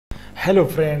Hello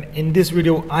friend, in this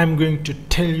video I'm going to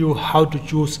tell you how to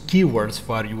choose keywords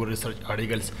for your research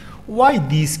articles. Why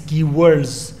these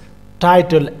keywords,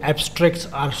 title,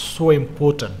 abstracts are so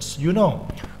important. You know,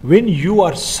 when you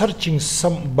are searching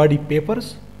somebody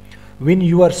papers, when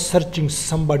you are searching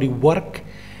somebody work,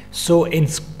 so in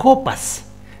Scopus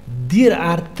there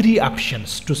are three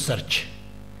options to search.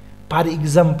 For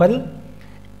example,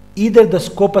 either the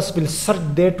Scopus will search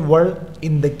that word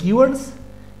in the keywords,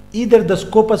 either the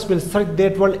Scopus will search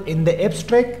that word in the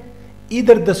abstract,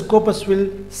 either the Scopus will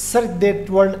search that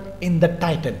word in the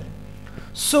title.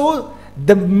 So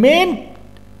the main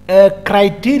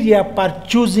criteria for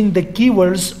choosing the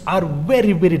keywords are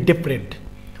very different.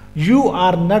 You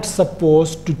are not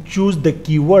supposed to choose the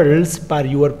keywords for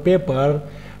your paper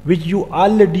which you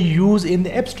already use in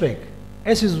the abstract.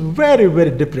 This is very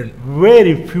different.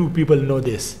 Very few people know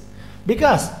this,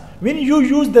 because when you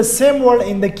use the same word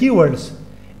in the keywords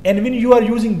and when you are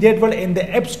using that word in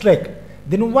the abstract,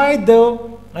 then why the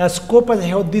Scopus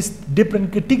have these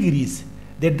different categories?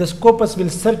 That the Scopus will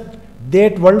search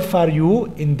that word for you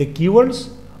in the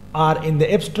keywords or in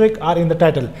the abstract or in the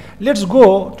title. Let's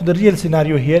go to the real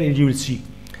scenario here, and you will see.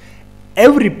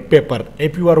 Every paper,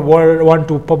 if you are want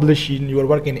to publish in your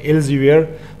work in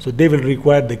elsewhere, so they will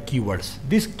require the keywords.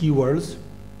 These keywords,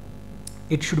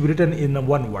 it should be written in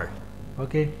one word.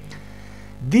 Okay.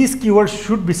 These keywords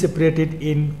should be separated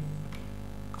in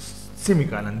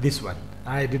semicolon. This one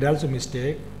I did also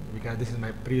mistake because this is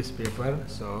my previous paper,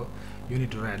 so you need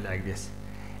to write like this.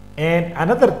 And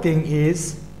another thing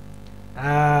is,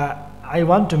 I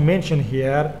want to mention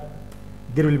here,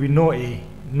 there will be no a,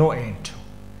 no end.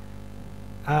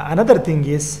 Another thing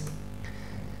is,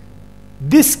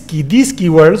 these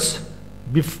keywords,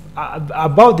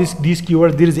 above these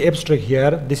keywords there is the abstract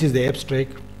here. This is the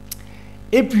abstract.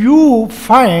 If you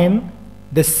find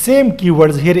the same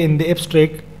keywords here in the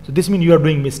abstract, so this means you are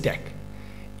doing mistake.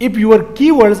 If your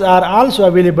keywords are also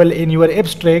available in your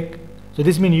abstract, so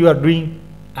this means you are doing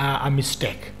a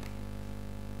mistake.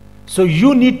 So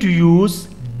you need to use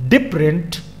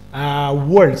different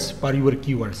words for your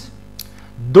keywords.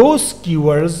 Those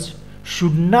keywords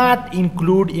should not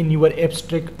include in your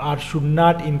abstract or should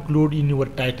not include in your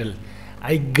title.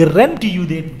 I guarantee you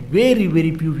that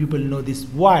very few people know this.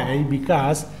 Why?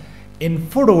 Because in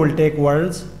photovoltaic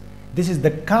worlds, this is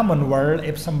the common word.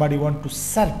 If somebody want to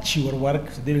search your work,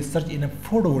 so they will search in a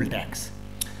photovoltaics.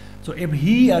 So if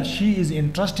he or she is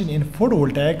interested in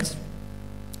photovoltaics,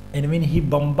 and when he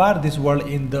bombard this word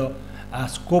in the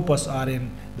Scopus or in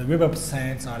the Web of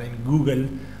Science or in Google,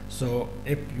 so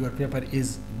if your paper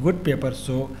is good paper,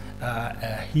 so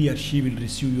he or she will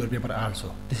receive your paper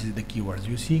also. This is the keywords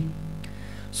you see.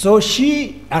 So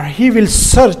she or he will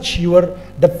search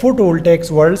the photovoltaics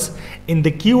words in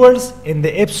the keywords, in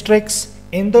the abstracts,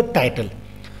 in the title.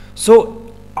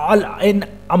 So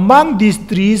among these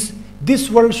three, this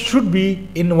word should be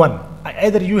in one.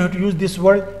 Either you have to use this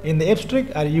word in the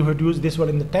abstract, or you have to use this word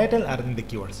in the title or in the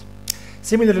keywords.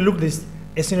 Similarly, look this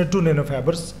SNO2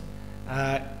 nanofibers,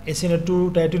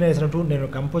 SNO2 titanium SNO2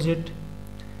 nanocomposite,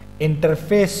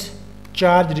 interface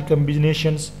charge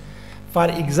recombinations.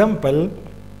 For example,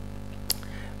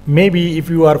 maybe if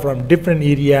you are from different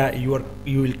area, you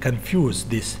will confuse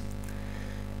this.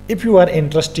 If you are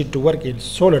interested to work in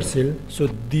solar cell, so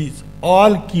these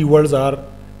all keywords are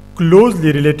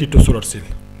closely related to solar cell.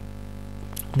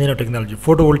 Nanotechnology,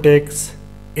 photovoltaics,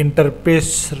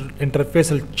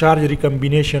 interfacial charge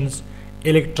recombinations,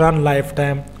 electron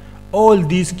lifetime, all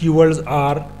these keywords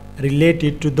are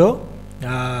related to the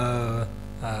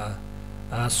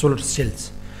solar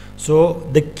cells. So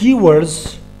the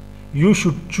keywords, you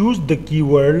should choose the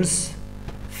keywords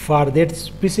for that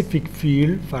specific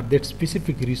field, for that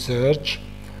specific research,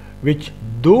 which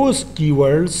those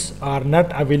keywords are not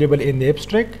available in the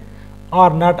abstract or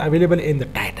not available in the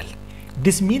title.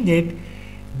 This means that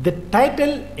the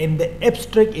title and the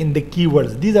abstract in the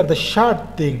keywords, these are the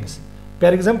short things.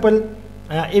 For example,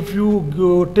 if you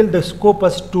go tell the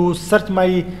Scopus to search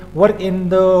my work in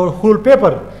the whole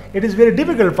paper, it is very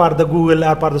difficult for the Google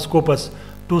or for the Scopus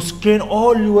to scan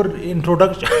all your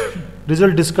introduction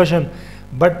result discussion.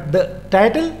 But the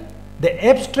title, the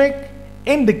abstract,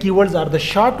 and the keywords are the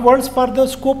short words for the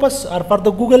Scopus or for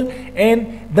the Google,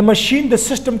 and the machine, the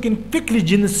system can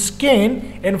quickly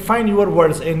scan and find your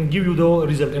words and give you the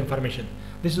result information.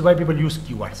 This is why people use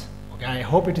keywords. Okay, I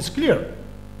hope it is clear.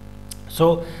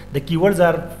 So the keywords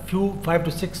are 5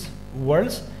 to 6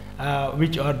 words,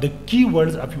 which are the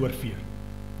keywords of your field.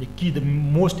 The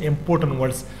most important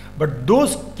words. But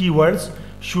those keywords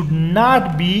should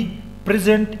not be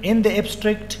present in the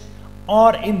abstract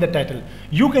or in the title.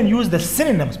 You can use the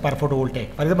synonyms for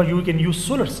photovoltaic. For example, you can use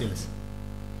solar cells,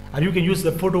 or you can use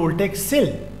the photovoltaic cell,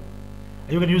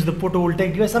 you can use the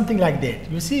photovoltaic device, something like that,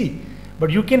 you see. But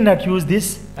you cannot use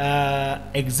this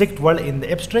exact word in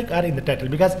the abstract or in the title,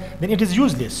 because then it is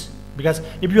useless. Because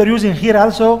if you are using here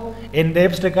also, in the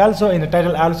abstract also, in the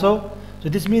title also, so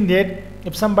this means that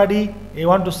if somebody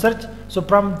want to search, so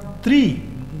from 3,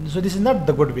 so this is not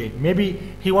the good way. Maybe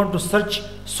he want to search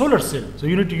solar cell, so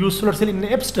you need to use solar cell in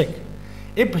the abstract.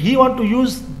 If he want to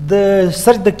use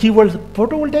search the keyword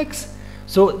photovoltaics,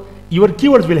 so your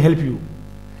keywords will help you.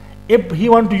 If he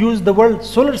want to use the word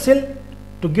solar cell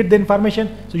to get the information,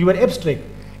 so you are abstract.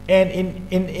 And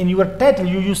in your title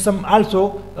you use some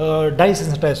also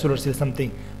dye-sensitized solar cell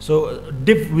something. So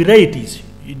diff varieties.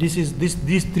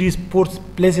 These 3 sports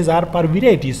places are for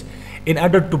varieties, in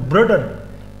order to broaden,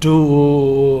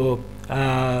 to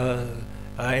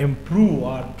improve,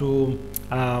 or to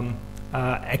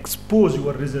expose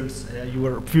your results,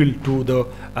 your field to the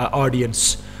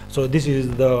audience. So this is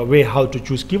the way how to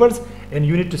choose keywords, and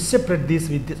you need to separate this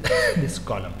with these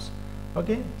columns.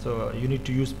 Okay, so you need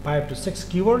to use 5 to 6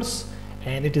 keywords,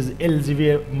 and it is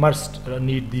Elsevier must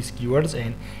need these keywords,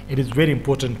 and it is very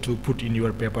important to put in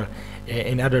your paper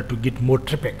in order to get more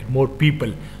traffic, more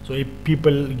people. So if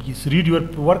people read your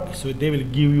work, so they will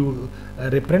give you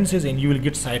references, and you will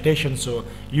get citations. So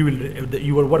you will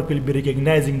your work will be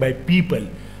recognizing by people.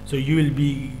 So you will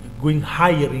be going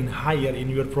higher in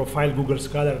your profile. Google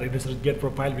Scholar and ResearchGate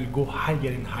profile will go higher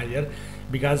and higher,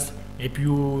 because if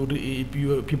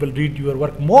people read your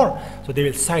work more, so they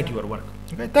will cite your work.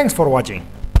 Okay, thanks for watching.